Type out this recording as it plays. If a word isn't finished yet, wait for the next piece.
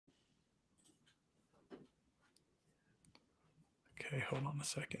Okay, hold on a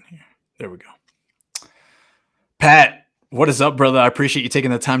second here. There we go. Pat, what is up, brother? I appreciate you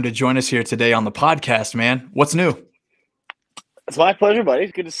taking the time to join us here today on the podcast, man. What's new? It's my pleasure, buddy.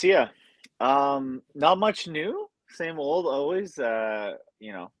 It's good to see you. Not much new. Same old, always.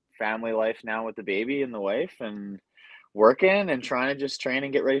 Family life now with the baby and the wife, and working and trying to just train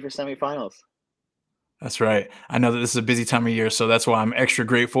and get ready for semifinals. That's right. I know that this is a busy time of year, so that's why I'm extra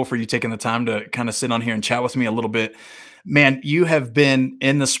grateful for you taking the time to kind of sit on here and chat with me a little bit. Man, you have been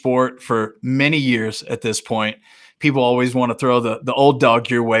in the sport for many years at this point. People always want to throw the old dog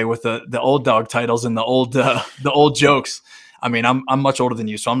your way with the old dog titles and the old jokes. I mean, I'm much older than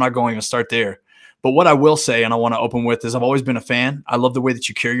you, so I'm not going to start there. But what I will say, and I want to open with, is I've always been a fan. I love the way that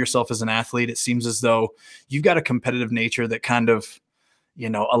you carry yourself as an athlete. It seems as though you've got a competitive nature that kind of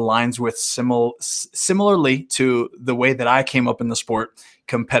aligns with similarly to the way that I came up in the sport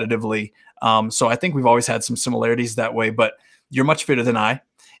competitively. So I think we've always had some similarities that way, but you're much fitter than I,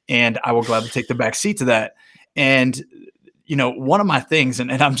 and I will gladly take the back seat to that. And, one of my things,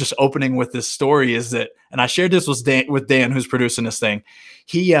 and I'm just opening with this story, is that, and I shared this with Dan, who's producing this thing.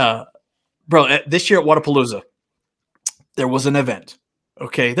 He, this year at Wodapalooza, there was an event.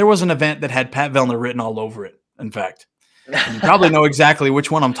 Okay. There was an event that had Pat Vellner written all over it. In fact, you probably know exactly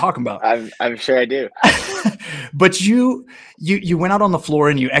which one I'm talking about. I'm sure I do. But you went out on the floor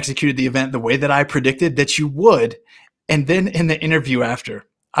and you executed the event the way that I predicted that you would. And then in the interview after,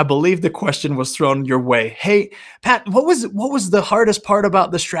 I believe the question was thrown your way. Hey, Pat, what was the hardest part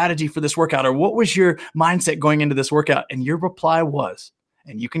about the strategy for this workout? Or what was your mindset going into this workout? And your reply was,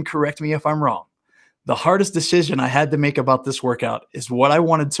 and you can correct me if I'm wrong, the hardest decision I had to make about this workout is what I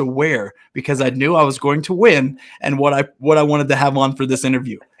wanted to wear, because I knew I was going to win, and what I wanted to have on for this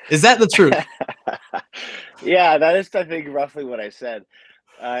interview. Is that the truth? Yeah, that is, I think, roughly what I said.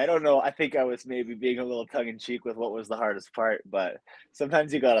 I don't know. I think I was maybe being a little tongue in cheek with what was the hardest part, but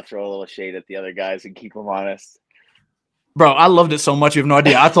sometimes you got to throw a little shade at the other guys and keep them honest. Bro, I loved it so much. You have no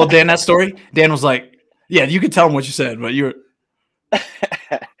idea. I told Dan that story. Dan was like, yeah, you could tell him what you said, but you're.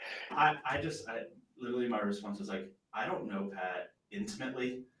 I literally, my response was like, I don't know Pat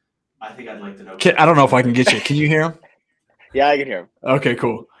intimately. I think I'd like to know. I don't know if I can get you. Can you hear him? Yeah, I can hear him. Okay,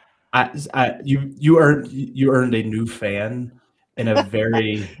 cool. You earned a new fan in a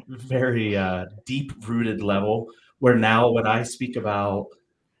very very deep rooted level. Where now, when I speak about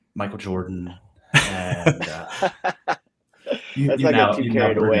Michael Jordan, and you now too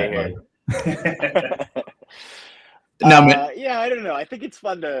carried away here. Yeah, I don't know. I think it's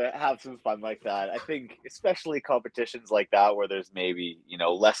fun to have some fun like that. I think especially competitions like that where there's maybe,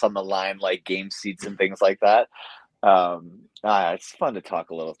 less on the line, like game seats and things like that. It's fun to talk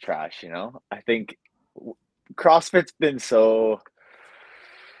a little trash, I think CrossFit's been so,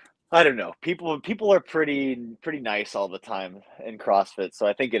 I don't know. People are pretty nice all the time in CrossFit, so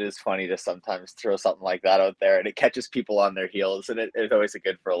I think it is funny to sometimes throw something like that out there, and it catches people on their heels, and it's always a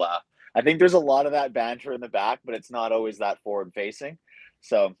good for a laugh. I think there's a lot of that banter in the back, but it's not always that forward facing.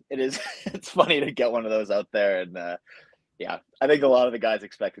 So it is. It's funny to get one of those out there, and yeah, I think a lot of the guys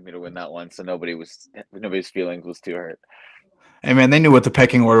expected me to win that one, so nobody's feelings was too hurt. Hey, man, they knew what the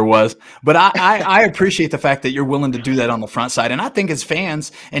pecking order was. But I appreciate the fact that you're willing to do that on the front side. And I think as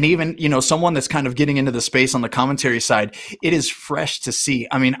fans, and even, someone that's kind of getting into the space on the commentary side, it is fresh to see.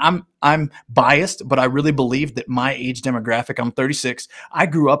 I mean, I'm biased, but I really believe that my age demographic, I'm 36, I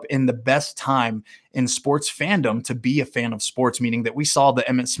grew up in the best time in sports fandom to be a fan of sports, meaning that we saw the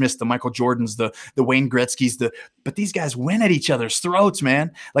Emmitt Smiths, the Michael Jordans, the Wayne Gretzky's, but these guys win at each other's throats,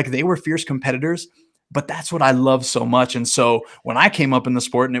 man. Like, they were fierce competitors. But that's what I love so much. And so when I came up in the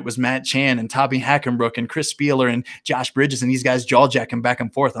sport and it was Matt Chan and Tommy Hackenbrook and Chris Spieler and Josh Bridges and these guys jaw jacking back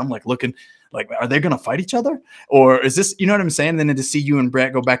and forth, I'm like looking like, are they going to fight each other? Or is this, you know what I'm saying? And then to see you and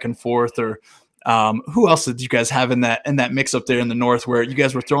Brett go back and forth, or who else did you guys have in that mix up there in the North where you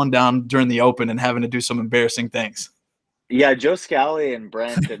guys were throwing down during the open and having to do some embarrassing things? Yeah, Joe Scally and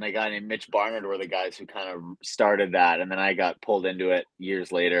Brent and a guy named Mitch Barnard were the guys who kind of started that, and then I got pulled into it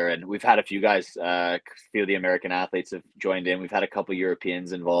years later. And we've had a few guys, a few of the American athletes have joined in. We've had a couple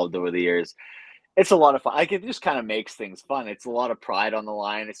Europeans involved over the years. It's a lot of fun. It just kind of makes things fun. It's a lot of pride on the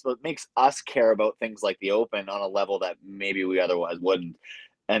line. It makes us care about things like the Open on a level that maybe we otherwise wouldn't.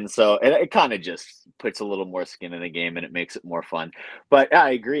 And so it kind of just puts a little more skin in the game, and it makes it more fun. But yeah, I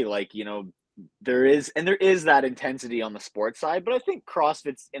agree. There is that intensity on the sports side, but I think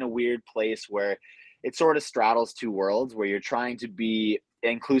CrossFit's in a weird place where it sort of straddles two worlds, where you're trying to be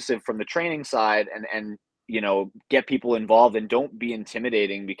inclusive from the training side and get people involved, and don't be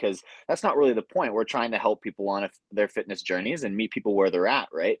intimidating, because that's not really the point. We're trying to help people on their fitness journeys and meet people where they're at,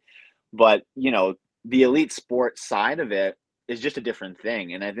 right? But the elite sports side of it, is just a different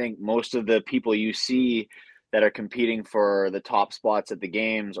thing. And I think most of the people you see that are competing for the top spots at the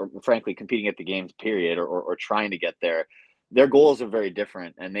games, or frankly competing at the games period, or trying to get there, their goals are very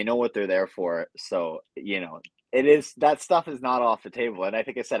different and they know what they're there for. So, it is, that stuff is not off the table. And I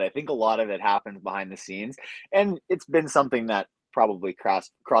think I said, I think a lot of it happens behind the scenes, and it's been something that probably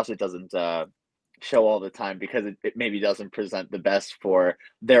CrossFit doesn't show all the time, because it maybe doesn't present the best for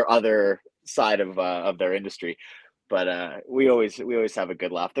their other side of their industry. But we always have a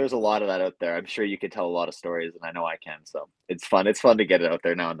good laugh. There's a lot of that out there. I'm sure you could tell a lot of stories, and I know I can. So it's fun. It's fun to get it out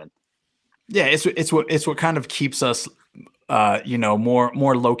there now and then. Yeah, it's what kind of keeps us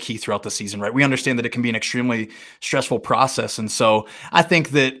more low key throughout the season, right? We understand that it can be an extremely stressful process. And so I think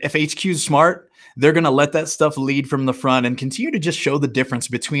that if HQ is smart, they're going to let that stuff lead from the front and continue to just show the difference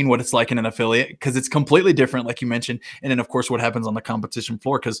between what it's like in an affiliate, because it's completely different, like you mentioned. And then, of course, what happens on the competition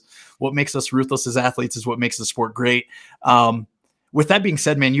floor, because what makes us ruthless as athletes is what makes the sport great. With that being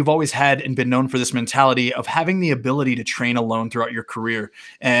said, man, you've always had and been known for this mentality of having the ability to train alone throughout your career.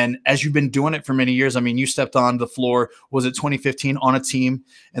 And as you've been doing it for many years, I mean, you stepped on the floor, was it 2015, on a team?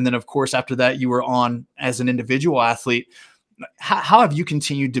 And then, of course, after that, you were on as an individual athlete. How have you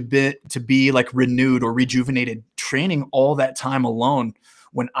continued to be like renewed or rejuvenated training all that time alone,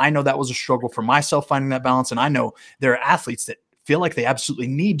 when I know that was a struggle for myself, finding that balance? And I know there are athletes that feel like they absolutely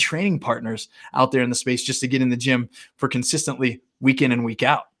need training partners out there in the space just to get in the gym for consistently week in and week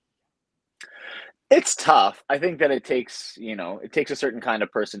out. It's tough. I think that it takes a certain kind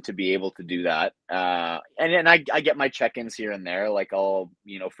of person to be able to do that. And then I get my check-ins here and there. Like,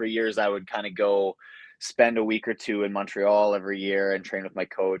 for years I would kind of go spend a week or two in Montreal every year and train with my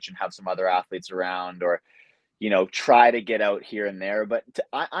coach and have some other athletes around, or, try to get out here and there. But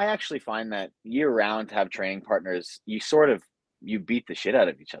I actually find that year round, to have training partners, you beat the shit out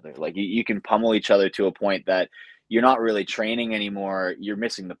of each other. Like, you can pummel each other to a point that you're not really training anymore. You're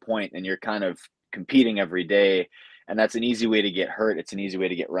missing the point, and you're kind of competing every day. And that's an easy way to get hurt. It's an easy way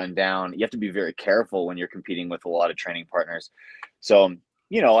to get run down. You have to be very careful when you're competing with a lot of training partners. So,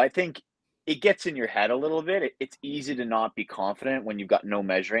 I think it gets in your head a little bit. It's easy to not be confident when you've got no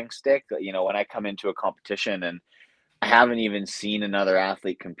measuring stick. When I come into a competition and I haven't even seen another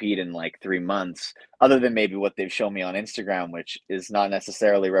athlete compete in like 3 months, other than maybe what they've shown me on Instagram, which is not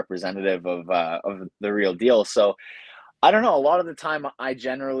necessarily representative of the real deal. So I don't know. A lot of the time, I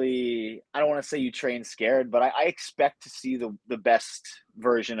don't want to say you train scared, but I expect to see the best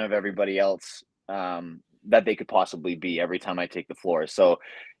version of everybody else that they could possibly be every time I take the floor. So,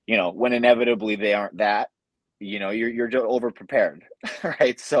 when inevitably they aren't that, you're just over prepared,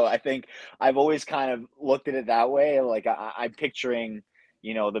 right? So I think I've always kind of looked at it that way. Like, I'm picturing,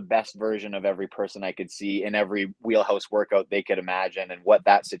 the best version of every person I could see in every wheelhouse workout they could imagine, and what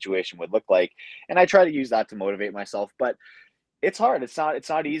that situation would look like. And I try to use that to motivate myself, but it's hard. It's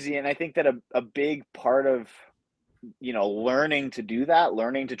not easy. And I think that a big part of, learning to do that,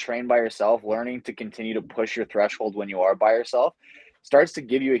 learning to train by yourself, learning to continue to push your threshold when you are by yourself, starts to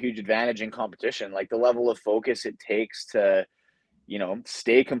give you a huge advantage in competition. Like, the level of focus it takes to,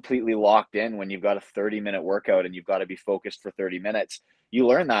 stay completely locked in when you've got a 30-minute workout and you've got to be focused for 30 minutes. You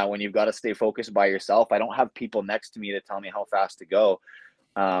learn that when you've got to stay focused by yourself. I don't have people next to me to tell me how fast to go.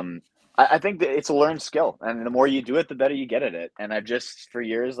 I think that it's a learned skill, and the more you do it, the better you get at it. And I've just, for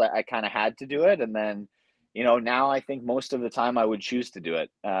years, I kind of had to do it. And then, now I think most of the time I would choose to do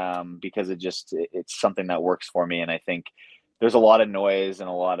it because it's something that works for me. And I think there's a lot of noise and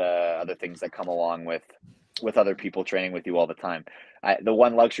a lot of other things that come along with other people training with you all the time. The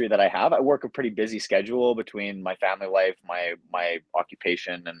one luxury that I have, I work a pretty busy schedule between my family life, my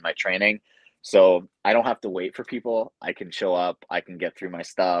occupation, and my training. So I don't have to wait for people. I can show up, I can get through my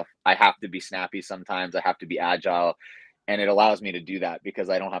stuff. I have to be snappy sometimes. I have to be agile. And it allows me to do that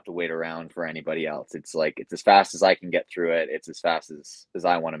because I don't have to wait around for anybody else. It's like, it's as fast as I can get through it. It's as fast as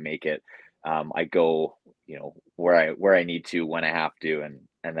I want to make it. I go, where I need to, when I have to,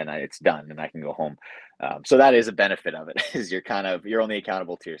 and then it's done and I can go home. So that is a benefit of it, is you're only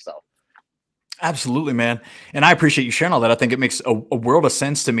accountable to yourself. Absolutely, man. And I appreciate you sharing all that. I think it makes a world of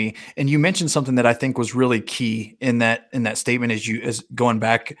sense to me. And you mentioned something that I think was really key in that statement, as going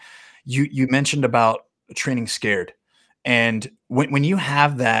back, you mentioned about training scared. And when you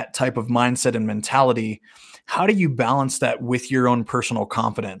have that type of mindset and mentality, how do you balance that with your own personal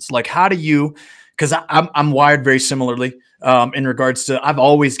confidence? Like, how do you, because I'm wired very similarly in regards to, I've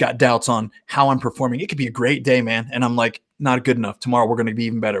always got doubts on how I'm performing. It could be a great day, man, and I'm like, not good enough. Tomorrow we're going to be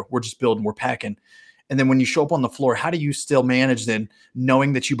even better. We're just building, we're packing. And then when you show up on the floor, how do you still manage then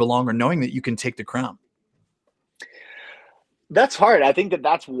knowing that you belong, or knowing that you can take the crown? That's hard. I think that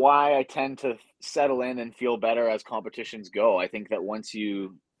that's why I tend to settle in and feel better as competitions go. I think that once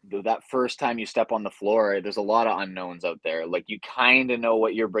that first time you step on the floor, there's a lot of unknowns out there. Like you kind of know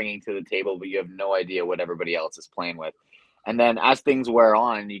what you're bringing to the table, but you have no idea what everybody else is playing with. And then as things wear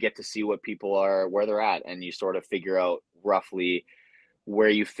on, you get to see what people are, where they're at, and you sort of figure out roughly where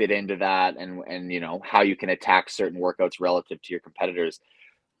you fit into that, and how you can attack certain workouts relative to your competitors.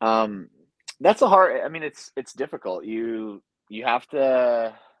 Um, that's a hard. I mean, it's difficult. You have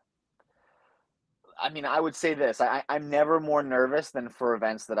to. I mean, I would say this: I'm never more nervous than for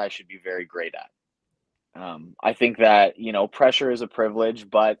events that I should be very great at. I think that pressure is a privilege,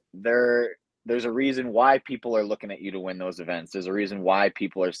 but there's a reason why people are looking at you to win those events. There's a reason why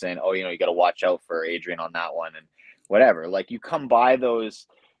people are saying, "Oh, you got to watch out for Adrian on that one," and whatever. Like you come by those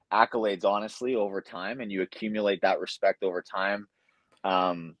accolades honestly over time, and you accumulate that respect over time.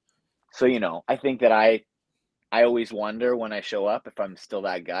 So I think that I always wonder when I show up if I'm still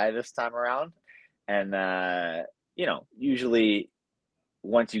that guy this time around. And usually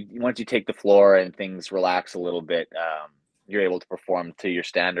once you take the floor and things relax a little bit, you're able to perform to your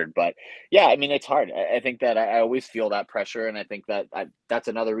standard. But yeah, I mean, it's hard. I think that I always feel that pressure, and I think that that's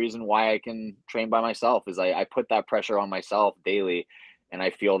another reason why I can train by myself is I put that pressure on myself daily, and I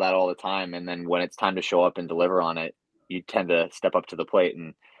feel that all the time. And then when it's time to show up and deliver on it, you tend to step up to the plate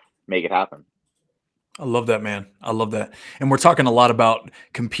and make it happen. I love that, man. I love that. And we're talking a lot about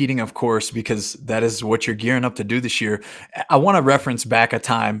competing, of course, because that is what you're gearing up to do this year. I want to reference back a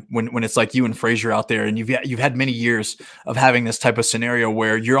time when it's like you and Fraser out there, and you've had many years of having this type of scenario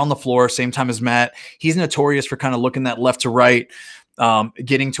where you're on the floor, same time as Matt. He's notorious for kind of looking that left to right,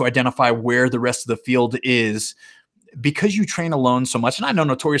 getting to identify where the rest of the field is. Because you train alone so much, and I know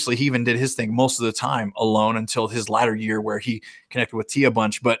notoriously he even did his thing most of the time alone until his latter year where he connected with Tia a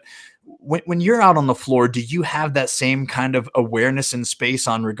bunch. But when you're out on the floor, do you have that same kind of awareness in space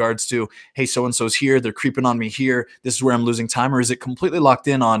on regards to, hey, so-and-so's here, they're creeping on me here, this is where I'm losing time? Or is it completely locked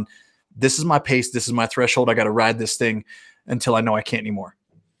in on, this is my pace, this is my threshold, I got to ride this thing until I know I can't anymore?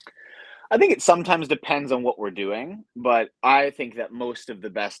 I think it sometimes depends on what we're doing, but I think that most of the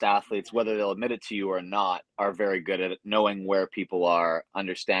best athletes, whether they'll admit it to you or not, are very good at knowing where people are,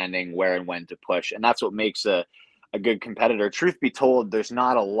 understanding where and when to push. And that's what makes a good competitor. Truth be told, there's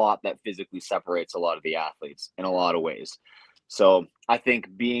not a lot that physically separates a lot of the athletes in a lot of ways. So I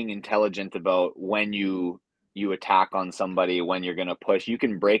think being intelligent about when you attack on somebody, when you're going to push, you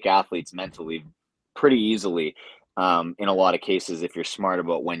can break athletes mentally pretty easily in a lot of cases if you're smart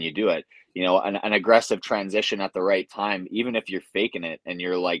about when you do it. An aggressive transition at the right time, even if you're faking it and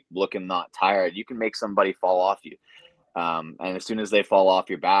you're like looking not tired, you can make somebody fall off you. And as soon as they fall off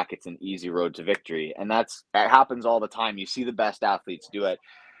your back, it's an easy road to victory. And that happens all the time. You see the best athletes do it.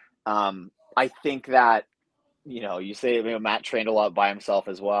 I think that, you say, Matt trained a lot by himself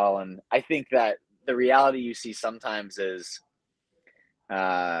as well. And I think that the reality you see sometimes is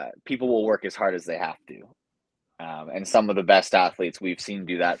people will work as hard as they have to. And some of the best athletes we've seen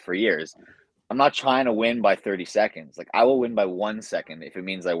do that for years. I'm not trying to win by 30 seconds. Like I will win by 1 second if it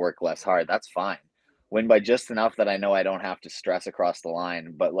means I work less hard. That's fine. Win by just enough that I know I don't have to stress across the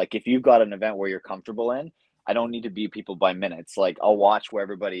line. But like if you've got an event where you're comfortable in, I don't need to beat people by minutes. Like I'll watch where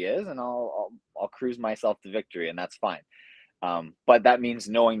everybody is and I'll cruise myself to victory, and that's fine. But that means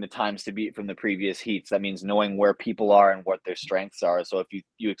knowing the times to beat from the previous heats. That means knowing where people are and what their strengths are. So if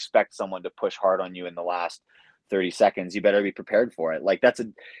you expect someone to push hard on you in the last 30 seconds, you better be prepared for it. Like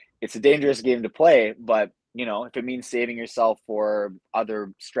it's a dangerous game to play, but if it means saving yourself for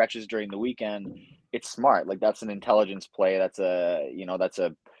other stretches during the weekend, it's smart. Like that's an intelligence play. That's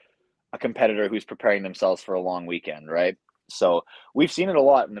a competitor who's preparing themselves for a long weekend, right? So we've seen it a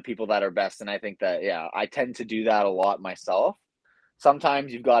lot in the people that are best. And I think that, yeah, I tend to do that a lot myself.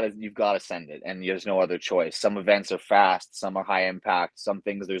 Sometimes you've got to send it and there's no other choice. Some events are fast, some are high impact, some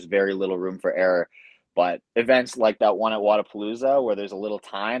things there's very little room for error. But events like that one at Wodapalooza where there's a little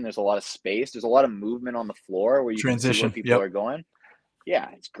time, there's a lot of space, there's a lot of movement on the floor where you can see where people are going. Yeah,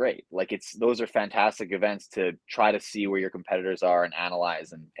 it's great. Like those are fantastic events to try to see where your competitors are and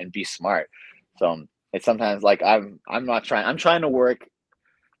analyze and be smart. So it's sometimes like I'm trying to work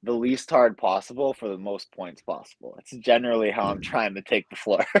the least hard possible for the most points possible. It's generally how I'm trying to take the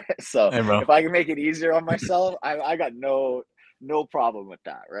floor. So Hey, if I can make it easier on myself, I got no problem with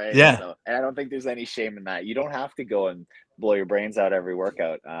that, right? Yeah. So, and I don't think there's any shame in that. You don't have to go and blow your brains out every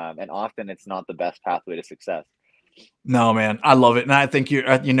workout, and often it's not the best pathway to success. No, man, I love it. And I think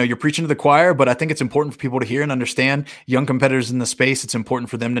you're preaching to the choir, but I think it's important for people to hear and understand. Young competitors in the space, it's important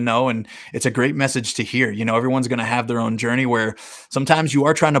for them to know. And it's a great message to hear. Everyone's going to have their own journey where sometimes you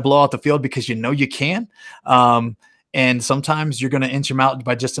are trying to blow out the field because you can. And sometimes you're going to inch them out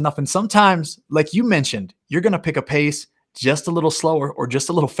by just enough. And sometimes, like you mentioned, you're going to pick a pace just a little slower or just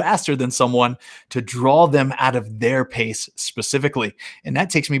a little faster than someone to draw them out of their pace specifically. And that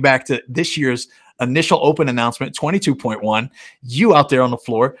takes me back to this year's initial open announcement, 22.1, you out there on the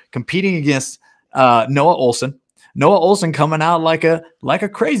floor competing against Noah Olson. Noah Olson coming out like a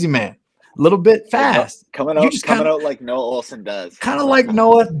crazy man, a little bit fast. Coming out like Noah Olson does. Kind of like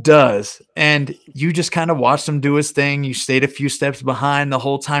Noah does. And you just kind of watched him do his thing. You stayed a few steps behind the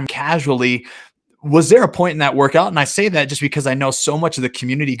whole time casually. Was there a point in that workout? And I say that just because I know so much of the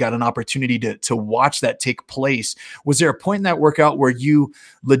community got an opportunity to watch that take place. Was there a point in that workout where you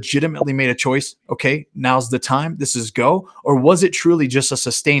legitimately made a choice? Okay, now's the time. This is go. Or was it truly just a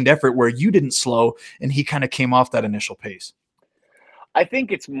sustained effort where you didn't slow and he kind of came off that initial pace? I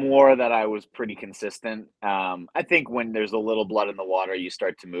think it's more that I was pretty consistent. I think when there's a little blood in the water, you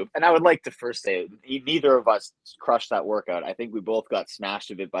start to move. And I would like to first say, neither of us crushed that workout. I think we both got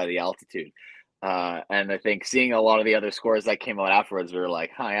smashed a bit by the altitude. And I think seeing a lot of the other scores that came out afterwards, we were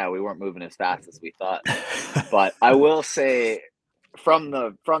like, oh yeah, we weren't moving as fast as we thought. But I will say from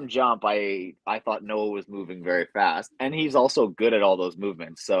jump, I thought Noah was moving very fast, and he's also good at all those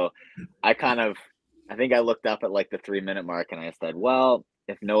movements. So I think I looked up at like the 3-minute mark and I said, well,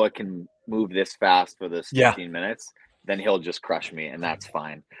 if Noah can move this fast for this 15 minutes, then he'll just crush me, and that's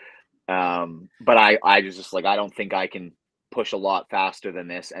fine. But I was just like, I don't think I can push a lot faster than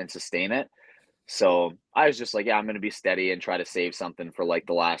this and sustain it. So I was just like, yeah, I'm going to be steady and try to save something for like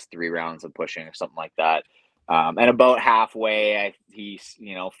the last 3 rounds of pushing or something like that. And about halfway, he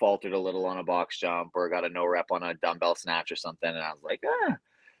faltered a little on a box jump or got a no rep on a dumbbell snatch or something. And I was like,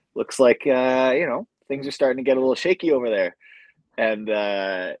 looks like, things are starting to get a little shaky over there. And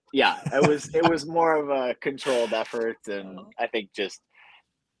it was more of a controlled effort. And I think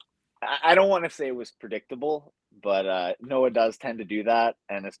I don't want to say it was predictable, but Noah does tend to do that.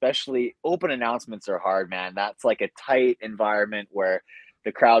 And especially open announcements are hard, man. That's like a tight environment where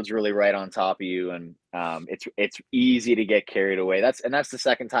the crowd's really right on top of you. And it's easy to get carried away. That's the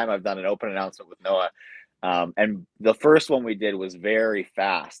second time I've done an open announcement with Noah. And the first one we did was very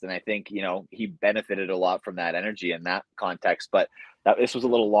fast. And I think, he benefited a lot from that energy in that context, but this was a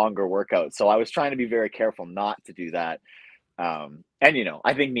little longer workout. So I was trying to be very careful not to do that. And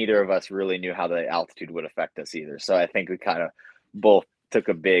I think neither of us really knew how the altitude would affect us either. So I think we kind of both took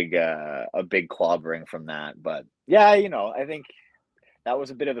a big clobbering from that. But yeah, I think that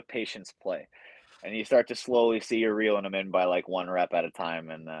was a bit of a patience play. And you start to slowly see you're reeling them in by like 1 rep at a time.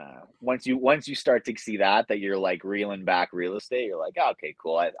 And once you start to see that you're like reeling back real estate, you're like, oh, okay,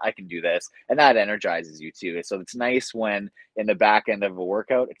 cool. I can do this. And that energizes you too. So it's nice when in the back end of a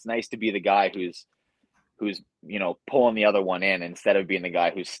workout, it's nice to be the guy who's pulling the other one in instead of being the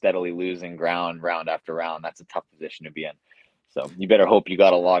guy who's steadily losing ground round after round. That's a tough position to be in. So you better hope you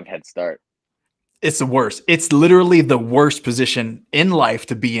got a long head start. It's the worst. It's literally the worst position in life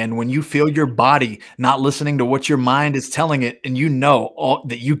to be in when you feel your body not listening to what your mind is telling it. And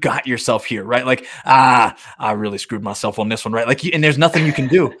that you got yourself here, right? Like, I really screwed myself on this one, right? Like, and there's nothing you can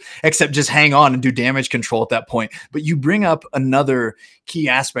do except just hang on and do damage control at that point. But you bring up another key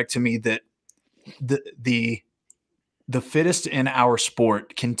aspect to me that the fittest in our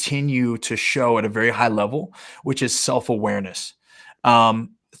sport continue to show at a very high level, which is self-awareness.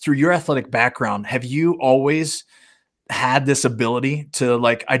 Through your athletic background, have you always had this ability to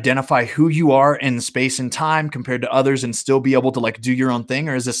like identify who you are in space and time compared to others and still be able to like do your own thing?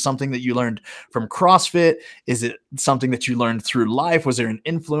 Or is this something that you learned from CrossFit? Is it something that you learned through life? Was there an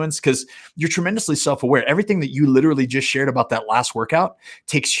influence? Because you're tremendously self-aware. Everything that you literally just shared about that last workout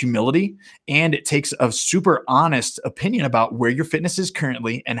takes humility, and it takes a super honest opinion about where your fitness is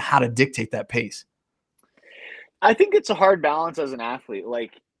currently and how to dictate that pace. I think it's a hard balance as an athlete.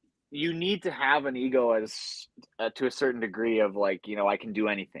 Like, you need to have an ego as to a certain degree of like, I can do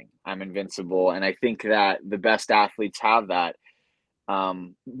anything. I'm invincible. And I think that the best athletes have that.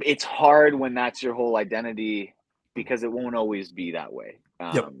 It's hard when that's your whole identity because it won't always be that way.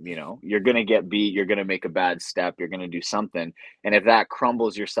 Yep. You're going to get beat. You're going to make a bad step. You're going to do something. And if that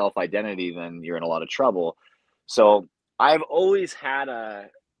crumbles your self-identity, then you're in a lot of trouble. So I've always had a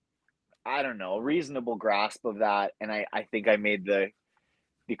reasonable grasp of that. And I think I made the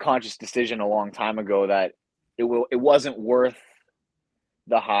conscious decision a long time ago that it wasn't worth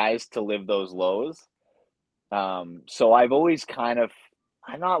the highs to live those lows. So I've always I'm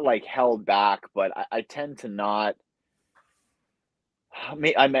not like held back, but I tend to not,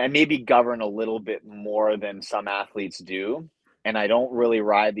 I maybe govern a little bit more than some athletes do. And I don't really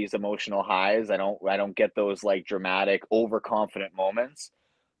ride these emotional highs. I don't get those like dramatic, overconfident moments,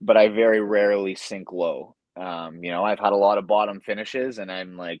 but I very rarely sink low. You know, I've had a lot of bottom finishes, and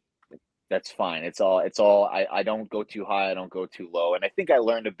I'm like, that's fine. I don't go too high, I don't go too low. And I think I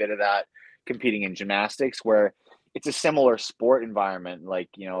learned a bit of that competing in gymnastics, where it's a similar sport environment. Like,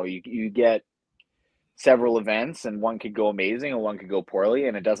 you know, you get several events, and one could go amazing and one could go poorly,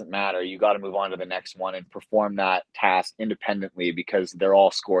 and it doesn't matter. You got to move on to the next one and perform that task independently, because they're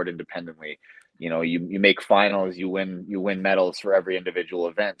all scored independently. You know, you make finals, you win medals for every individual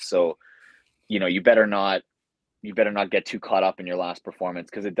event. So, you know, you better not get too caught up in your last performance,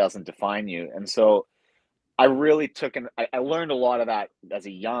 because it doesn't define you. And so I really I learned a lot of that as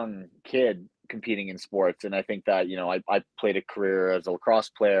a young kid competing in sports. And I think that, you know, I played a career as a lacrosse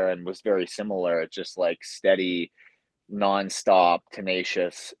player and was very similar. It's just like steady, nonstop,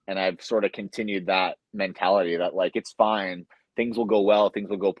 tenacious. And I've sort of continued that mentality that, like, it's fine. Things will go well, things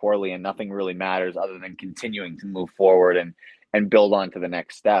will go poorly, and nothing really matters other than continuing to move forward and build on to the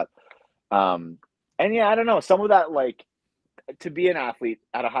next step. Um, and yeah, I don't know. Some of that, like, to be an athlete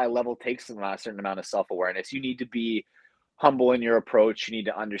at a high level takes a certain amount of self-awareness. You need to be humble in your approach. You need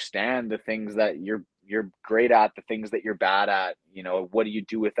to understand the things that you're great at, the things that you're bad at. You know, what do you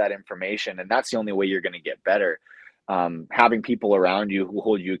do with that information? And that's the only way you're going to get better. Having people around you who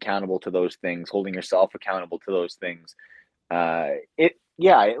hold you accountable to those things, holding yourself accountable to those things.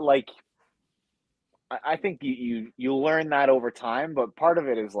 Like, I think you learn that over time, but part of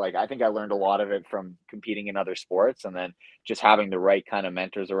it is, like, I think I learned a lot of it from competing in other sports, and then just having the right kind of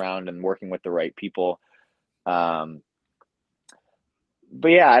mentors around and working with the right people. Um, but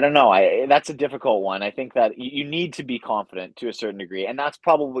yeah, I don't know. That's a difficult one. I think that you need to be confident to a certain degree, and that's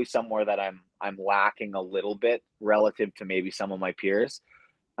probably somewhere that I'm lacking a little bit relative to maybe some of my peers.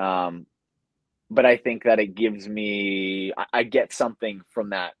 Um, but I think that it gives me I get something from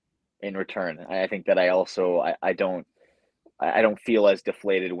that in return. I think that I don't feel as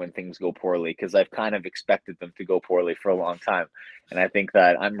deflated when things go poorly, because I've kind of expected them to go poorly for a long time. And I think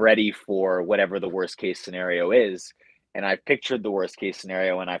that I'm ready for whatever the worst case scenario is. And I've pictured the worst case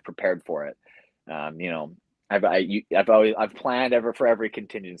scenario and I've prepared for it. You know, I've planned ever for every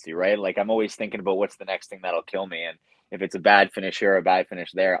contingency, right? Like, I'm always thinking about what's the next thing that'll kill me. And if it's a bad finish here or a bad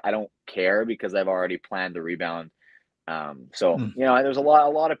finish there, I don't care, because I've already planned the rebound. So, Mm. you know, there's a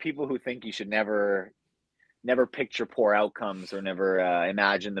lot of people who think you should never picture poor outcomes, or never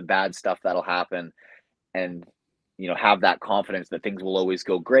imagine the bad stuff that'll happen, and, you know, have that confidence that things will always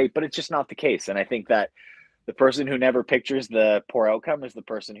go great, but it's just not the case. And I think that the person who never pictures the poor outcome is the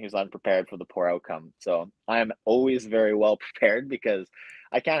person who's unprepared for the poor outcome. So I am always very well prepared, because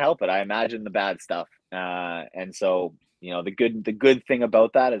I can't help it. I imagine the bad stuff. And so, you know, the good thing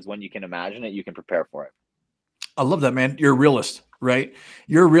about that is, when you can imagine it, you can prepare for it. I love that, man. You're a realist, right?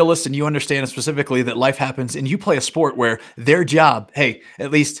 You're a realist, and you understand specifically that life happens, and you play a sport where their job, hey,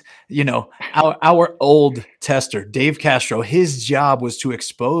 at least, you know, our old tester, Dave Castro, his job was to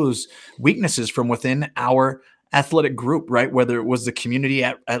expose weaknesses from within our athletic group, right? Whether it was the community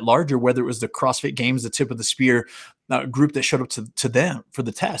at large, or whether it was the CrossFit Games, the tip of the spear group that showed up to them for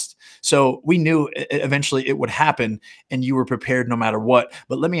the test. So we knew eventually it would happen, and you were prepared no matter what.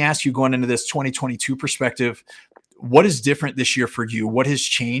 But let me ask you, going into this 2022 perspective, what is different this year for you? What has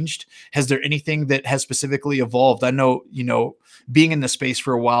changed? Has there anything that has specifically evolved? I know, you know, being in the space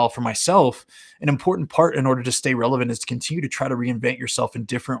for a while for myself, an important part in order to stay relevant is to continue to try to reinvent yourself in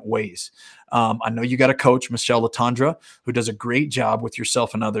different ways. I know you got a coach, Michele Letendre, who does a great job with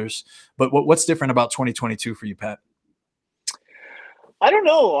yourself and others. But what's different about 2022 for you, Pat? I don't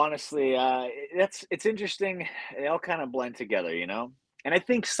know, honestly. It's interesting. They all kind of blend together, you know. And I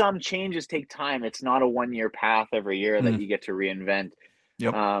think some changes take time. It's not a 1 year path every year that Mm, you get to reinvent.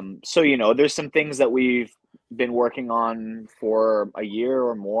 yep. So, you know, there's some things that we've been working on for a year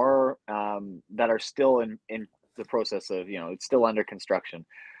or more, that are still in the process of, you know, it's still under construction.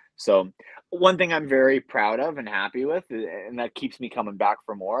 So one thing I'm very proud of and happy with, and that keeps me coming back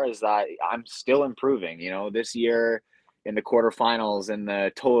for more, is that I'm still improving. You know, this year in the quarterfinals and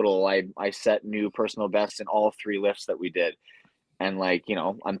the total, I set new personal bests in all three lifts that we did. And, like, you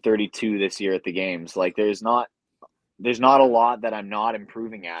know, I'm 32 this year at the games. Like, there's not a lot that I'm not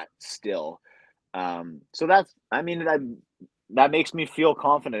improving at still. So that's, I mean, that makes me feel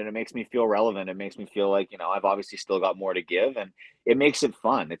confident. It makes me feel relevant. It makes me feel like, you know, I've obviously still got more to give, and it makes it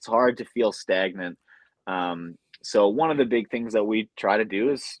fun. It's hard to feel stagnant. So one of the big things that we try to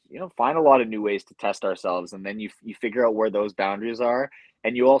do is, you know, find a lot of new ways to test ourselves, and then you figure out where those boundaries are,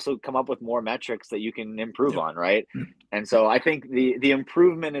 and you also come up with more metrics that you can improve Yep. on, right? And so I think the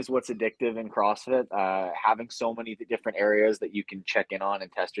improvement is what's addictive in CrossFit. Having so many different areas that you can check in on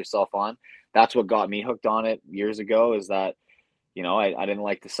and test yourself on. That's what got me hooked on it years ago. Is that, you know, I didn't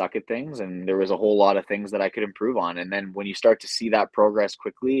like to suck at things, and there was a whole lot of things that I could improve on. And then when you start to see that progress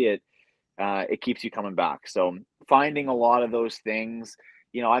quickly, it keeps you coming back. So finding a lot of those things,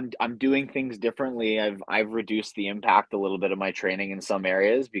 you know, I'm doing things differently. I've reduced the impact a little bit of my training in some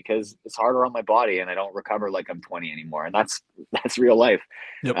areas because it's harder on my body, and I don't recover like I'm 20 anymore. And that's real life.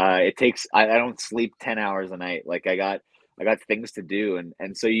 Yep. It takes, I don't sleep 10 hours a night. Like I got things to do.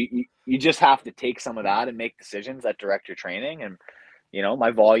 And so you just have to take some of that and make decisions that direct your training. And, you know,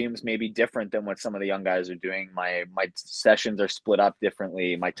 my volumes may be different than what some of the young guys are doing. My sessions are split up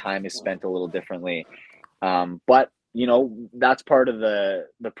differently. My time is spent a little differently. But you know, that's part of the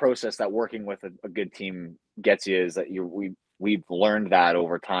process that working with a good team gets you, is that we've learned that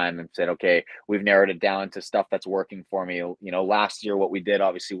over time and said, okay, we've narrowed it down to stuff that's working for me. You know, last year what we did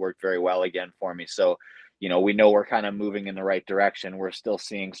obviously worked very well again for me. So, you know, we know we're kind of moving in the right direction. We're still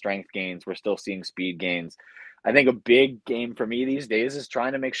seeing strength gains. We're still seeing speed gains. I think a big game for me these days is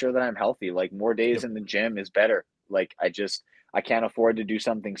trying to make sure that I'm healthy. Like, more days Yep. in the gym is better. Like, I can't afford to do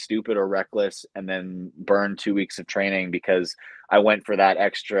something stupid or reckless and then burn 2 weeks of training because I went for that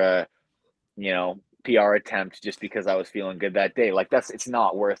extra, you know, PR attempt just because I was feeling good that day. Like, it's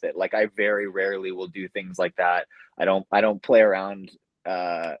not worth it. Like, I very rarely will do things like that. I don't play around,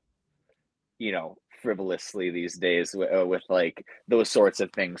 uh, you know, frivolously these days with like those sorts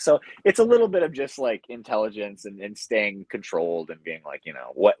of things. So it's a little bit of just like intelligence and staying controlled and being like, you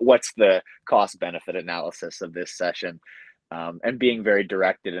know, what's the cost benefit analysis of this session, and being very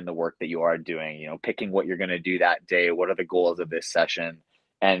directed in the work that you are doing. You know, picking what you're going to do that day. What are the goals of this session?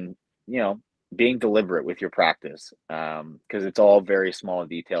 And, you know, being deliberate with your practice, because it's all very small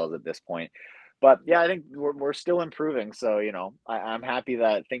details at this point. But yeah, I think we're still improving. So, you know, I'm happy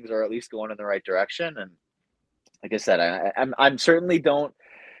that things are at least going in the right direction. And like I said, I'm certainly don't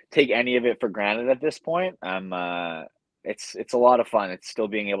take any of it for granted at this point. It's a lot of fun. It's still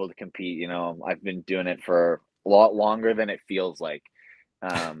being able to compete. You know, I've been doing it for a lot longer than it feels like.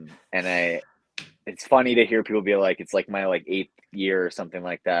 And it's funny to hear people be like, it's like my like 8th year or something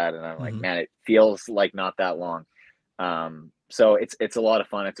like that. And I'm like, Mhm. man, it feels like not that long. So it's a lot of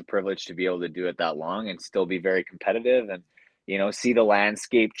fun. It's a privilege to be able to do it that long and still be very competitive and, you know, see the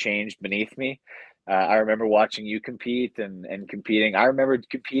landscape change beneath me. I remember watching you compete and competing. I remember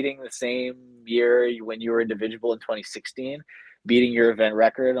competing the same year when you were individual in 2016, beating your event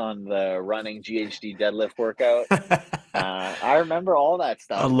record on the running GHD deadlift workout. I remember all that I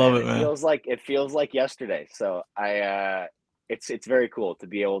stuff, love man. it, man. It feels like yesterday. So it's very cool to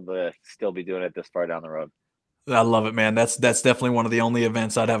be able to still be doing it this far down the road. I love it, man. That's definitely one of the only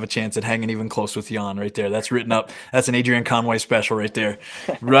events I'd have a chance at hanging even close with you on right there. That's written up. That's an Adrian Conway special right there.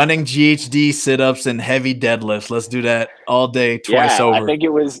 Running GHD sit-ups and heavy deadlifts. Let's do that all day, twice Yeah, I over. think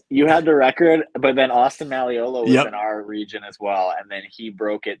it was you had the record, but then Austin Malleolo was in Yep. our region as well, and then he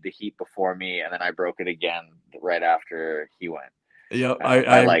broke it the heat before me, and then I broke it again right after he went, Yep.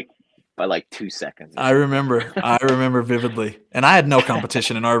 by like 2 seconds or something. I remember vividly. And I had no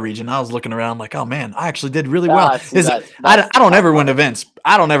competition in our region. I was looking around like, oh man, I actually did really well. See, that's I the don't tough ever win part. events.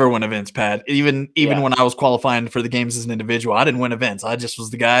 I don't ever win events, Pat. Even Yeah, when I was qualifying for the games as an individual, I didn't win events. I just was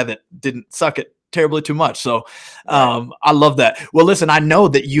the guy that didn't suck it terribly too much. So right. I love that. Well, listen, I know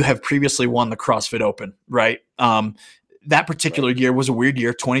that you have previously won the CrossFit Open, right? That Right. particular year was a weird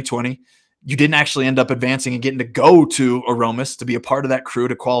year, 2020. You didn't actually end up advancing and getting to go to Aromas to be a part of that crew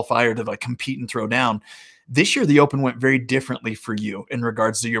to qualify or to like compete and throw down. This year, the Open went very differently for you in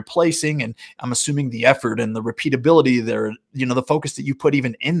regards to your placing, and I'm assuming the effort and the repeatability there, you know, the focus that you put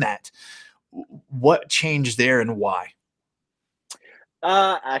even in that. What changed there and why?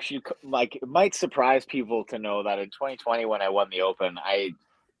 Actually, like, it might surprise people to know that in 2020 when I won the Open,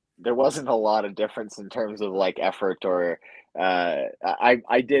 there wasn't a lot of difference in terms of like effort or I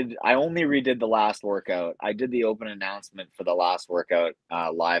only redid the last workout. I did the open announcement for the last workout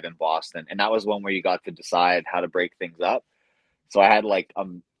live in Boston, and that was one where you got to decide how to break things up. So I had like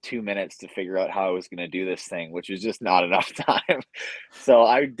 2 minutes to figure out how I was going to do this thing, which was just not enough time. So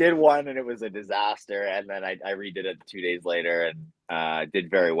I did one and it was a disaster, and then I redid it 2 days later and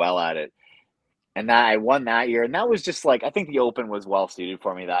did very well at it, and that I won that year. And that was just like, I think the Open was well suited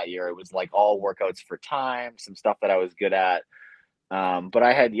for me that year. It was like all workouts for time, some stuff that I was good at. But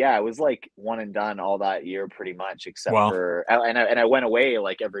I was like one and done all that year pretty much, except Wow. for, and I went away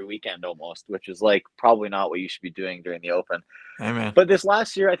like every weekend almost, which is like probably not what you should be doing during the Open. Hey, man. But this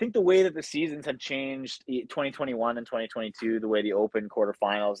last year, I think the way that the seasons have changed, 2021 and 2022, the way the Open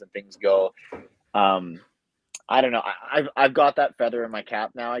quarterfinals and things go, um, I don't know. I've got that feather in my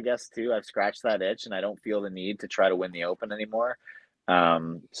cap now, I guess, too. I've scratched that itch, and I don't feel the need to try to win the Open anymore.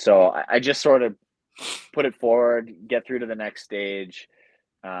 So I just sort of put it forward, get through to the next stage,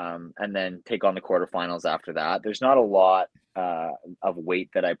 and then take on the quarterfinals after that. There's not a lot of weight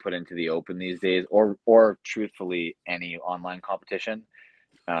that I put into the open these days, or truthfully any online competition.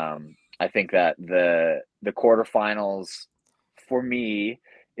 I think that the quarterfinals for me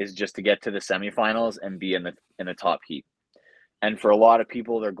is just to get to the semifinals and be in the top heat. And for a lot of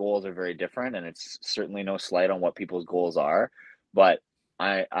people, their goals are very different, and it's certainly no slight on what people's goals are. But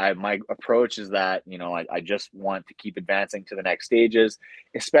my approach is that, I just want to keep advancing to the next stages,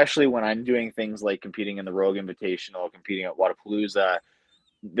 especially when I'm doing things like competing in the Rogue Invitational, competing at Wodapalooza.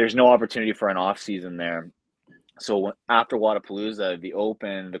 There's no opportunity for an off season there. So after Wodapalooza, the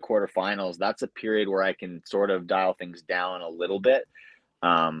Open, the quarterfinals, that's a period where I can sort of dial things down a little bit,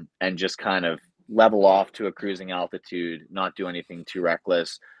 and just kind of level off to a cruising altitude, not do anything too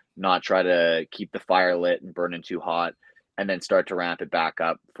reckless, not try to keep the fire lit and burning too hot, and then start to ramp it back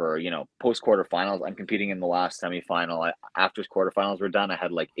up for, post quarterfinals. I'm competing in the last semifinal. After quarterfinals were done, I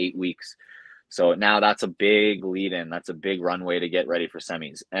had like 8 weeks. So now that's a big lead in. That's a big runway to get ready for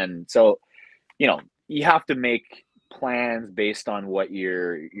semis. And so, you have to make plans based on what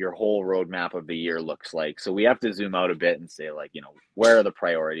your whole roadmap of the year looks like. So we have to zoom out a bit and say, like, where are the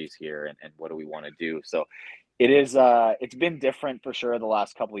priorities here, and what do we want to do? So it's been different for sure the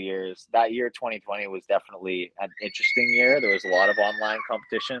last couple of years. That year 2020 was definitely an interesting year. There was a lot of online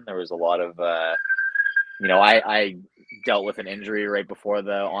competition. There was a lot of I dealt with an injury right before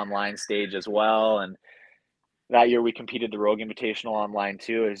the online stage as well, and that year we competed the Rogue Invitational online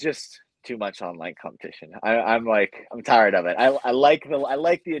too. It was just too much online competition. I'm tired of it. I like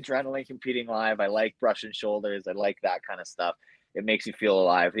the adrenaline competing live. I like brushing shoulders. I like that kind of stuff. It makes you feel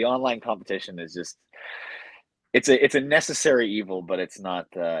alive. The online competition is just, it's a necessary evil, but it's not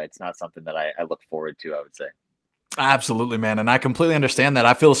something that I look forward to, I would say. Absolutely, man. And I completely understand that.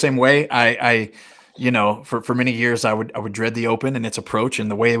 I feel the same way. I for many years, I would dread the Open and its approach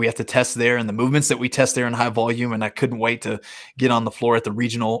and the way we have to test there and the movements that we test there in high volume. And I couldn't wait to get on the floor at the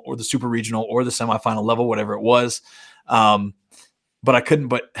regional or the super regional or the semifinal level, whatever it was. But I couldn't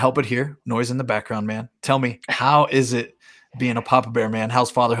but help it hear noise in the background, man. Tell me, how is it being a Papa Bear, man?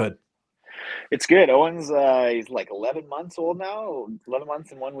 How's fatherhood? It's good. Owen's he's like 11 months old now, 11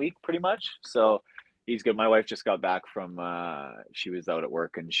 months and 1 week pretty much. So he's good. My wife just got back from, she was out at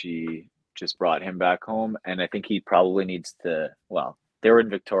work and she just brought him back home. And I think he probably needs to, well, they were in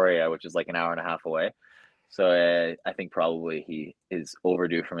Victoria, which is like an hour and a half away. So I think probably he is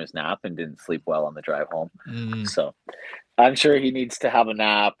overdue from his nap and didn't sleep well on the drive home. So I'm sure he needs to have a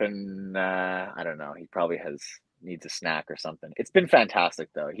nap, and I don't know. He probably needs a snack or something. It's been fantastic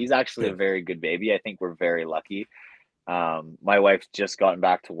though. He's actually a very good baby. I think we're very lucky. My wife's just gotten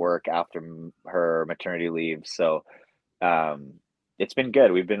back to work after her maternity leave, so it's been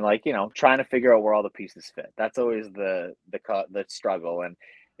good. We've been like, trying to figure out where all the pieces fit. That's always the struggle, and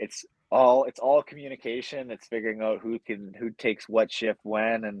it's all communication. It's figuring out who takes what shift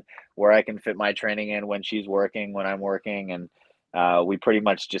when, and where I can fit my training in when she's working, when I'm working, and we pretty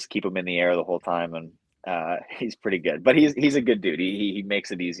much just keep him in the air the whole time, and he's pretty good. But he's a good dude. He makes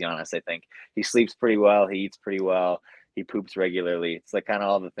it easy on us, I think. He sleeps pretty well, he eats pretty well, he poops regularly. It's like kind of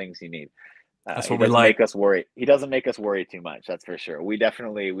all the things you need. That's He what we doesn't like. make us worry. He doesn't make us worry too much, that's for sure. We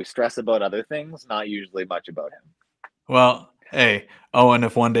stress about other things, not usually much about him. Well, hey, Owen,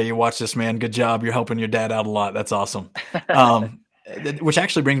 if one day you watch this, man, good job. You're helping your dad out a lot. That's awesome. Which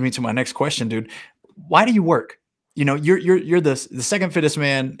actually brings me to my next question, dude. Why do you work? You're the second fittest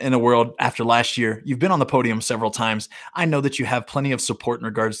man in the world after last year. You've been on the podium several times. I know that you have plenty of support in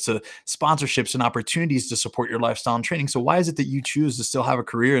regards to sponsorships and opportunities to support your lifestyle and training. So why is it that you choose to still have a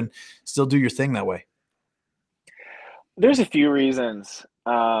career and still do your thing that way? There's a few reasons.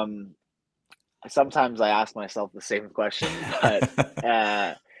 Sometimes I ask myself the same question, but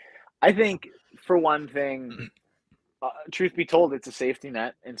I think for one thing, truth be told, it's a safety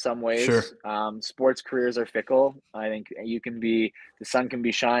net in some ways. Sure. Sports careers are fickle. I think the sun can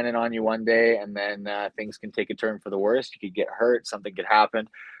be shining on you one day, and then things can take a turn for the worst. You could get hurt. Something could happen.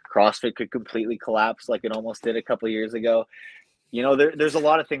 CrossFit could completely collapse like it almost did a couple of years ago. There's a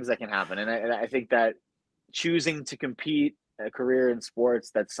lot of things that can happen. And I think that choosing to compete a career in sports,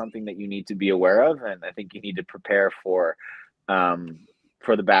 that's something that you need to be aware of. And I think you need to prepare for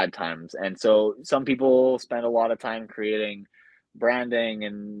the bad times. And so some people spend a lot of time creating branding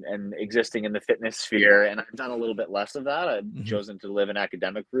and existing in the fitness sphere. And I've done a little bit less of that. I've chosen to live an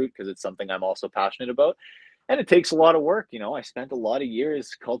academic route because it's something I'm also passionate about. And it takes a lot of work. I spent a lot of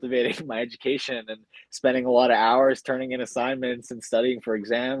years cultivating my education and spending a lot of hours turning in assignments and studying for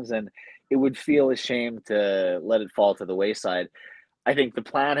exams. And it would feel a shame to let it fall to the wayside. I think the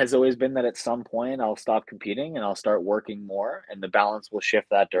plan has always been that at some point I'll stop competing and I'll start working more, and the balance will shift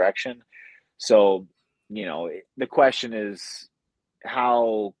that direction. So, the question is,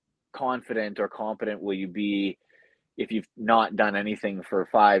 how confident or competent will you be if you've not done anything for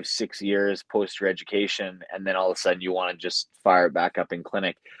 5, 6 years post your education, and then all of a sudden you want to just fire it back up in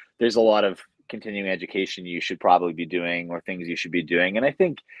clinic? There's a lot of continuing education you should probably be doing, or things you should be doing. And I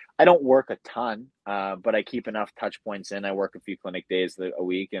think I don't work a ton, but I keep enough touch points in. I work a few clinic days a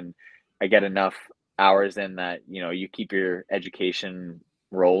week, and I get enough hours in that, you keep your education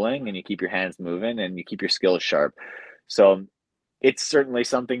rolling and you keep your hands moving and you keep your skills sharp. So it's certainly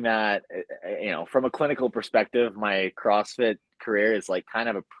something that, from a clinical perspective, my CrossFit career is like kind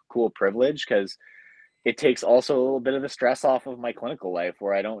of a cool privilege, because it takes also a little bit of the stress off of my clinical life,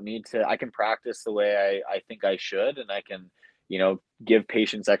 where I don't need to, I can practice the way I think I should, and I can, give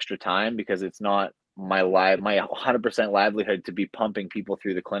patients extra time, because it's not my 100% livelihood to be pumping people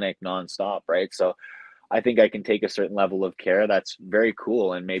through the clinic nonstop. Right. So I think I can take a certain level of care that's very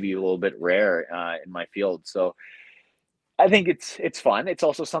cool and maybe a little bit rare in my field. So I think it's fun. It's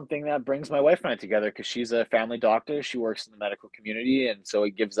also something that brings my wife and I together, because she's a family doctor. She works in the medical community, and so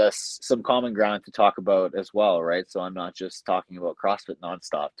it gives us some common ground to talk about as well, right? So I'm not just talking about CrossFit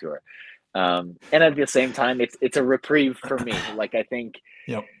nonstop to her. And at the same time, it's a reprieve for me. Like, I think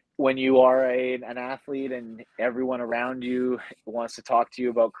Yep. when you are an athlete and everyone around you wants to talk to you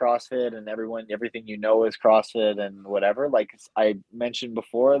about CrossFit, and everything is CrossFit and whatever, like I mentioned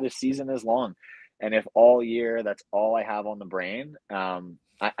before, the season is long. And if all year that's all I have on the brain,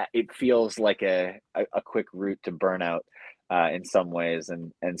 it feels like a quick route to burnout in some ways.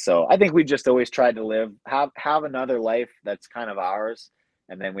 And so I think we just always tried to have another life that's kind of ours,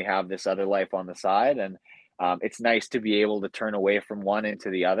 and then we have this other life on the side. And it's nice to be able to turn away from one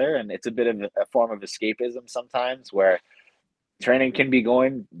into the other. And it's a bit of a form of escapism sometimes, where training can be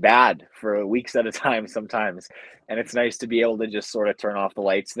going bad for weeks at a time sometimes. And it's nice to be able to just sort of turn off the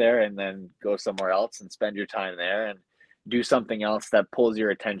lights there and then go somewhere else and spend your time there and do something else that pulls your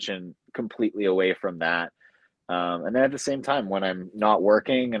attention completely away from that. And then at the same time, when I'm not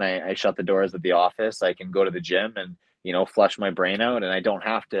working and I shut the doors of the office, I can go to the gym and, flush my brain out. And I don't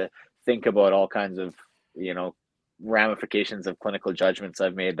have to think about all kinds of, ramifications of clinical judgments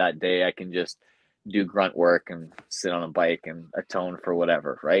I've made that day. I can just do grunt work and sit on a bike and atone for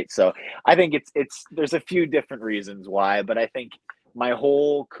whatever. Right. So I think there's a few different reasons why, but I think my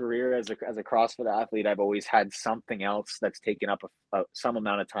whole career as a CrossFit athlete, I've always had something else that's taken up some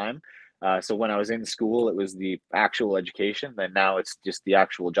amount of time. So when I was in school, it was the actual education, then now it's just the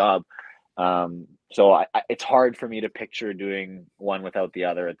actual job. So it's hard for me to picture doing one without the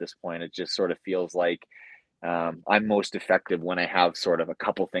other at this point. It just sort of feels like I'm most effective when I have sort of a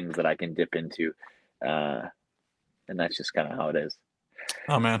couple things that I can dip into. And that's just kind of how it is.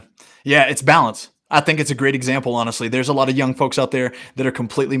 Oh man. Yeah, it's balance. I think it's a great example, honestly. There's a lot of young folks out there that are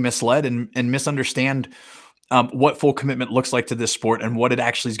completely misled and misunderstand what full commitment looks like to this sport, and what it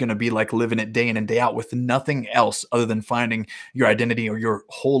actually is going to be like living it day in and day out with nothing else other than finding your identity or your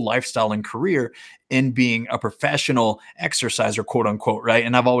whole lifestyle and career in being a professional exerciser, quote unquote. Right.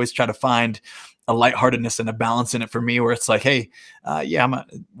 And I've always tried to find a lightheartedness and a balance in it for me, where it's like, hey, yeah, my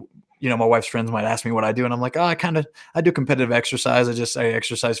wife's friends might ask me what I do, and I'm like, oh, I do competitive exercise. I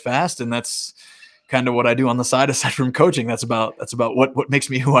exercise fast, and that's kind of what I do on the side, aside from coaching. That's about what makes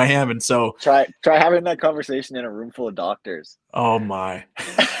me who I am. And so try having that conversation in a room full of doctors. Oh my.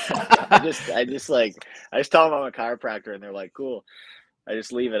 I just tell them I'm a chiropractor, and they're like, cool. I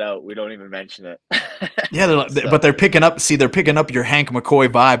just leave it out. We don't even mention it. Yeah, but they're picking up your Hank McCoy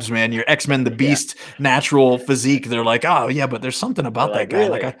vibes, man. Your X-Men the Beast natural physique. They're like, oh yeah, but there's something about that guy.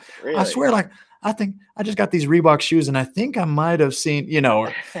 Really? I swear, like I think I just got these Reebok shoes, and I think I might have seen, I know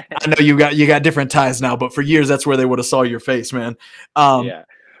you got different ties now, but for years that's where they would have saw your face, man. Yeah,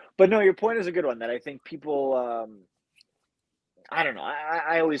 but no, your point is a good one. That I think people, I don't know.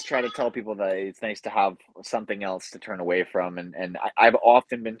 I always try to tell people that it's nice to have something else to turn away from, and I've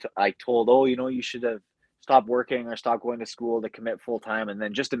often been told, oh, you should have stopped working or stopped going to school to commit full time, and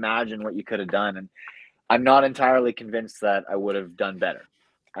then just imagine what you could have done. And I'm not entirely convinced that I would have done better.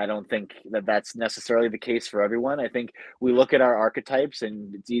 I don't think that that's necessarily the case for everyone. I think we look at our archetypes,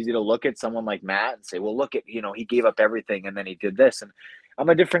 and it's easy to look at someone like Matt and say, well, look at, he gave up everything and then he did this. And I'm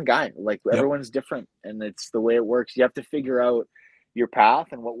a different guy. Like, Yep. Everyone's different, and it's the way it works. You have to figure out your path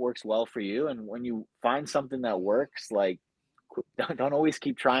and what works well for you. And when you find something that works, like, don't always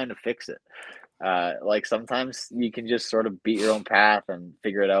keep trying to fix it. Like, sometimes you can just sort of beat your own path and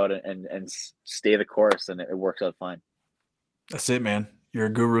figure it out and stay the course, and it works out fine. That's it, man. You're a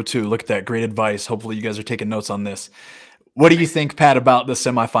guru too. Look at that. Great advice. Hopefully you guys are taking notes on this. What do you think, Pat, about the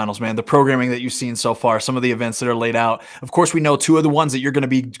semifinals, man? The programming that you've seen so far, some of the events that are laid out. Of course, we know two of the ones that you're going to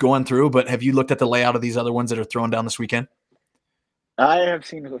be going through, but have you looked at the layout of these other ones that are thrown down this weekend? I have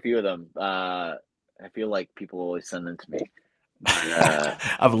seen a few of them. I feel like people always send them to me.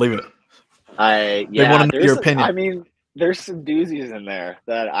 I believe it. They want to know your opinion. I mean, there's some doozies in there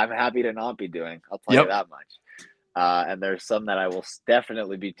that I'm happy to not be doing. I'll tell you that much. And there's some that I will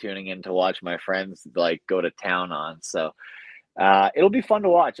definitely be tuning in to watch my friends like go to town on. So it'll be fun to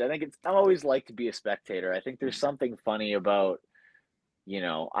watch. I think I always like to be a spectator. I think there's something funny about,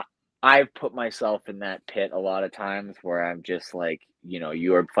 I've put myself in that pit a lot of times where I'm just like,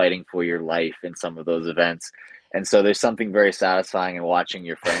 you are fighting for your life in some of those events. And so there's something very satisfying in watching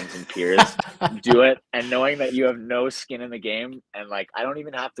your friends and peers do it and knowing that you have no skin in the game. And like, I don't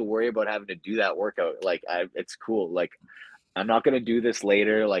even have to worry about having to do that workout. Like it's cool. Like I'm not going to do this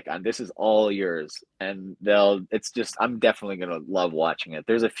later. Like this is all yours. And I'm definitely going to love watching it.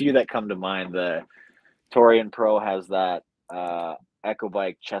 There's a few that come to mind. The Torian Pro has that, Echo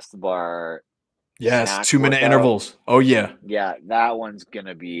Bike chest to bar. Yes. 2-minute intervals. Oh yeah. Yeah. That one's going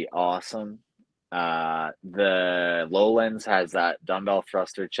to be awesome. The Lowlands has that dumbbell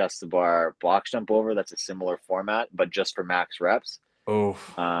thruster chest to bar box jump over. That's a similar format, but just for max reps. Oh,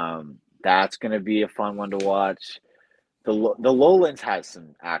 that's going to be a fun one to watch. The Lowlands has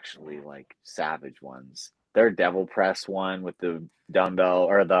some actually like savage ones. Their devil press one with the dumbbell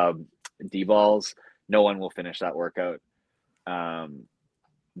or the D-balls. No one will finish that workout.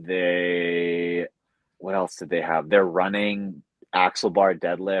 What else did they have? They're running axle bar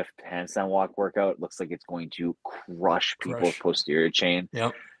deadlift handstand walk workout. Looks like it's going to crush people's posterior chain.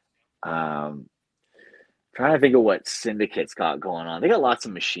 Yep. Trying to think of what Syndicate's got going on. They got lots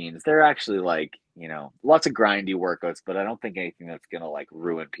of machines. They're actually like, lots of grindy workouts, but I don't think anything that's gonna like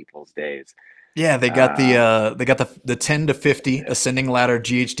ruin people's days. Yeah, they got the 10 to 50 ascending ladder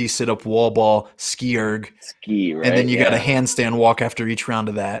GHD sit up wall ball ski erg. Right? And then you got a handstand walk after each round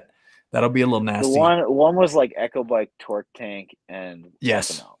of that. That'll be a little nasty. The one was like Echo Bike torque tank and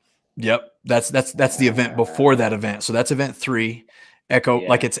yes. Yep. That's the event before that event. So that's event 3. Echo,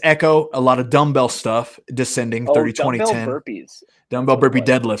 like it's Echo, a lot of dumbbell stuff, descending 30, 20, 10. Burpees. Dumbbell burpee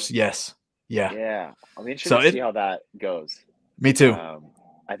deadlifts. Yes. Yeah. Yeah. I'm interested to see how that goes. Me too.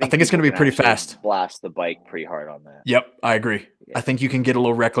 I think it's going to be pretty fast. Blast the bike pretty hard on that. Yep, I agree. Yeah. I think you can get a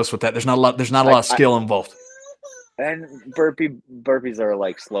little reckless with that. There's not a lot of skill involved. And burpees are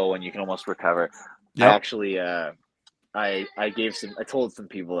like slow and you can almost recover. Yep. I actually I told some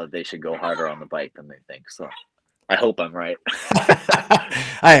people that they should go harder on the bike than they think. So I hope I'm right.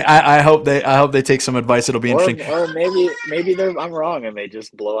 I hope they take some advice. It'll be interesting. Or maybe I'm wrong and they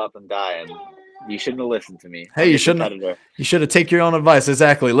just blow up and die and you shouldn't have listened to me. Hey, you should have taken your own advice.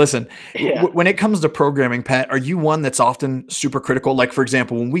 Exactly. Listen, when it comes to programming, Pat, are you one that's often super critical? Like, for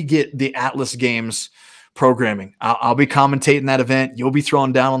example, when we get the Atlas Games programming, I'll be commentating that event. You'll be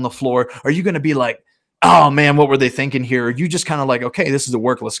throwing down on the floor. Are you going to be like, oh, man, what were they thinking here? Or are you just kind of like, okay, this is the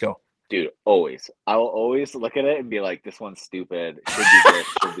work. Let's go. Dude, always. I will always look at it and be like, this one's stupid. Should do this,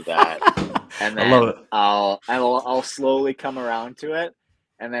 should do that. And then I love it. I'll slowly come around to it.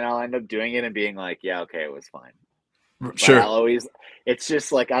 And then I'll end up doing it and being like, yeah, okay, it was fine. Sure. It's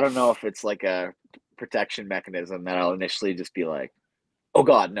just like, I don't know if it's like a protection mechanism that I'll initially just be like, oh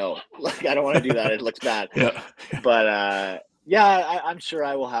God, no, like, I don't want to do that. It looks bad. Yeah. But I'm sure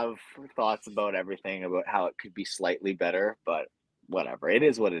I will have thoughts about everything, about how it could be slightly better, but whatever. It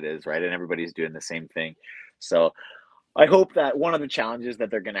is what it is, right? And everybody's doing the same thing. So I hope that one of the challenges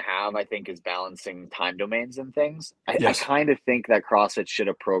that they're going to have, I think, is balancing time domains and things. I kind of think that CrossFit should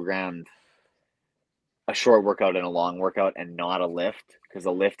have programmed a short workout and a long workout and not a lift, because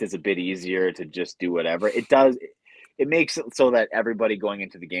a lift is a bit easier to just do whatever. It makes it so that everybody going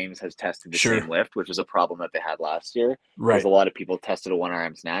into the games has tested the same lift, which was a problem that they had last year. Right. Because a lot of people tested a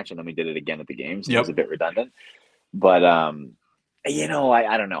 1RM snatch and then we did it again at the games. It was a bit redundant. But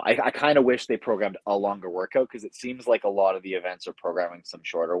I don't know. I kind of wish they programmed a longer workout, because it seems like a lot of the events are programming some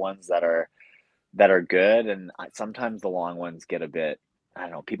shorter ones that are good. And sometimes the long ones get a bit, I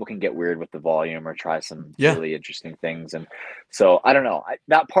don't know, people can get weird with the volume or try some really interesting things. And so I don't know.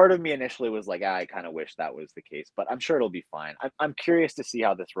 That part of me initially was like, I kind of wish that was the case, but I'm sure it'll be fine. I'm curious to see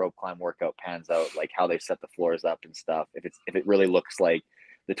how this rope climb workout pans out, like how they set the floors up and stuff. If it really looks like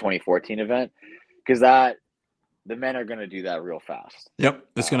the 2014 event, because the men are going to do that real fast. Yep.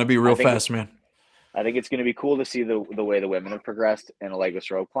 It's going to be real fast, man. I think it's going to be cool to see the way the women have progressed in a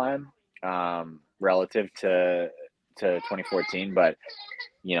legless rope climb, relative to to 2014, but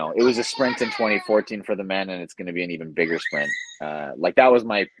you know, it was a sprint in 2014 for the men, and it's going to be an even bigger sprint. Like that was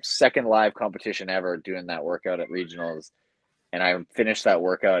my second live competition ever doing that workout at regionals. And I finished that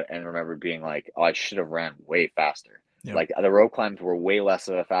workout and remember being like, oh, I should have ran way faster. Yep. Like the rope climbs were way less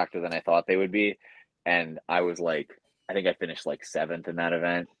of a factor than I thought they would be. And I was like, I think I finished like 7th in that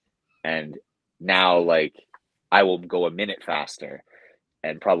event. And now like I will go a minute faster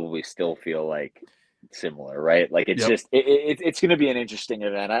and probably still feel like similar, right? Like it's just, it's going to be an interesting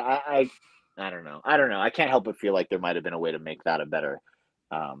event. I don't know. I can't help but feel like there might've been a way to make that a better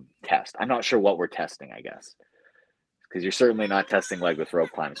test. I'm not sure what we're testing, I guess. Because you're certainly not testing leg with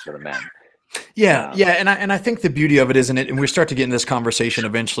rope climbs for the men. Yeah, and I think the beauty of it is, and we start to get in this conversation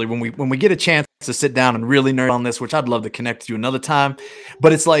eventually when we get a chance to sit down and really nerd on this, which I'd love to connect to you another time.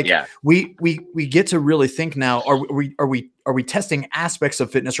 But it's like we get to really think now: are we testing aspects of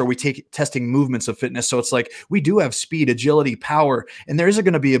fitness, or are we testing movements of fitness? So it's like we do have speed, agility, power, and there is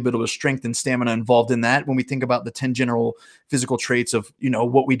going to be a bit of a strength and stamina involved in that when we think about the 10 general physical traits of, you know,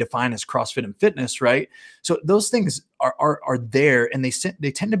 what we define as CrossFit and fitness, right? So those things are there, and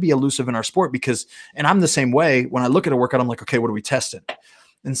they tend to be elusive in our sport because, and I'm the same way. When I look at a workout, I'm like, okay, what are we testing?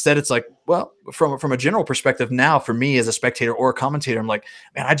 Instead, it's like, well, from a general perspective now, for me as a spectator or a commentator, I'm like,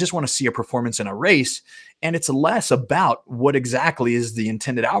 man, I just want to see a performance in a race. And it's less about what exactly is the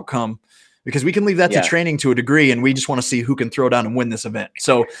intended outcome, because we can leave that to training to a degree, and we just want to see who can throw down and win this event.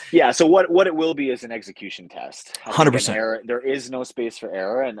 So yeah, so what it will be is an execution test. 100%. There is no space for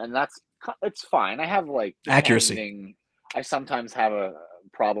error, and it's fine. I have like accuracy. I sometimes have a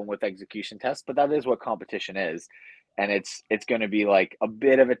problem with execution tests, but that is what competition is. And it's going to be like a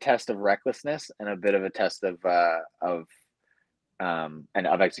bit of a test of recklessness and a bit of a test of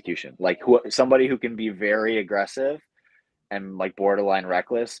execution. Like somebody who can be very aggressive and like borderline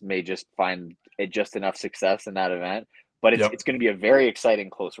reckless may just find it just enough success in that event. But it's going to be a very exciting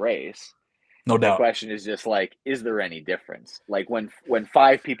close race. No doubt. The question is just like, is there any difference? Like when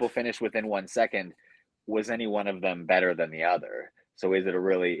 5 people finish within 1 second, was any one of them better than the other? So is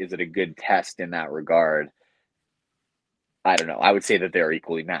it a good test in that regard? I don't know. I would say that they're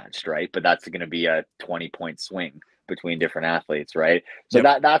equally matched, right? But that's going to be a 20-point swing between different athletes, right? So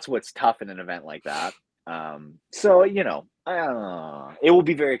that's what's tough in an event like that. So, you know, it will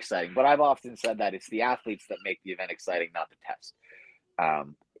be very exciting. But I've often said that it's the athletes that make the event exciting, not the test.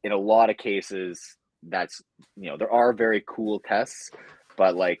 In a lot of cases, that's, you know, there are very cool tests,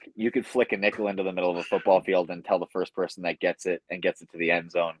 but like you could flick a nickel into the middle of a football field and tell the first person that gets it to the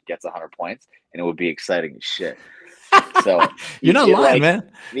end zone gets 100 points, and it would be exciting as shit. So you're not lying, man.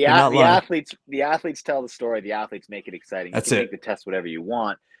 The athletes tell the story. The athletes make it exciting. That's you can make the test whatever you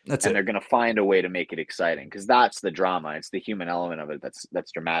want. They're going to find a way to make it exciting, because that's the drama. It's the human element of it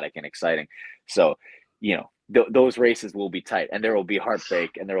that's dramatic and exciting. So, you know, those races will be tight, and there will be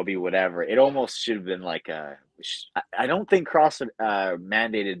heartbreak, and there will be whatever. It almost should have been like I don't think CrossFit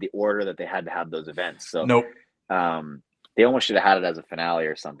mandated the order that they had to have those events. So nope. They almost should have had it as a finale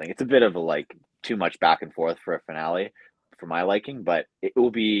or something. It's a bit of a like too much back and forth for a finale for my liking, but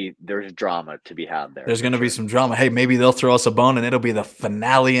there's drama to be had there. There's going to be some drama. Hey, maybe they'll throw us a bone and it'll be the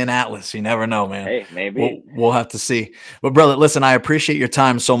finale in Atlas. You never know, man. Hey, maybe. We'll have to see. But brother, listen, I appreciate your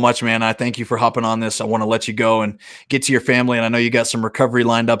time so much, man. I thank you for hopping on this. I want to let you go and get to your family. And I know you got some recovery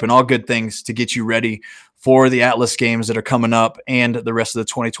lined up and all good things to get you ready for the Atlas games that are coming up and the rest of the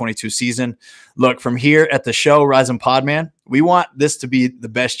 2022 season. Look, from here at the show, Rise and Pod, man, we want this to be the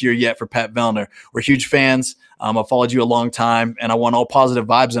best year yet for Pat Vellner. We're huge fans. I've followed you a long time, and I want all positive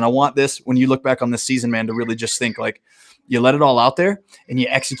vibes. And I want this, when you look back on this season, man, to really just think like you let it all out there and you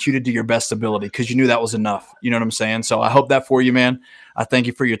executed to your best ability because you knew that was enough. You know what I'm saying? So I hope that for you, man. I thank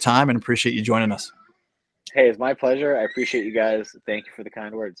you for your time and appreciate you joining us. Hey, it's my pleasure. I appreciate you guys. Thank you for the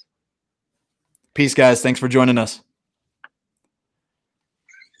kind words. Peace, guys. Thanks for joining us.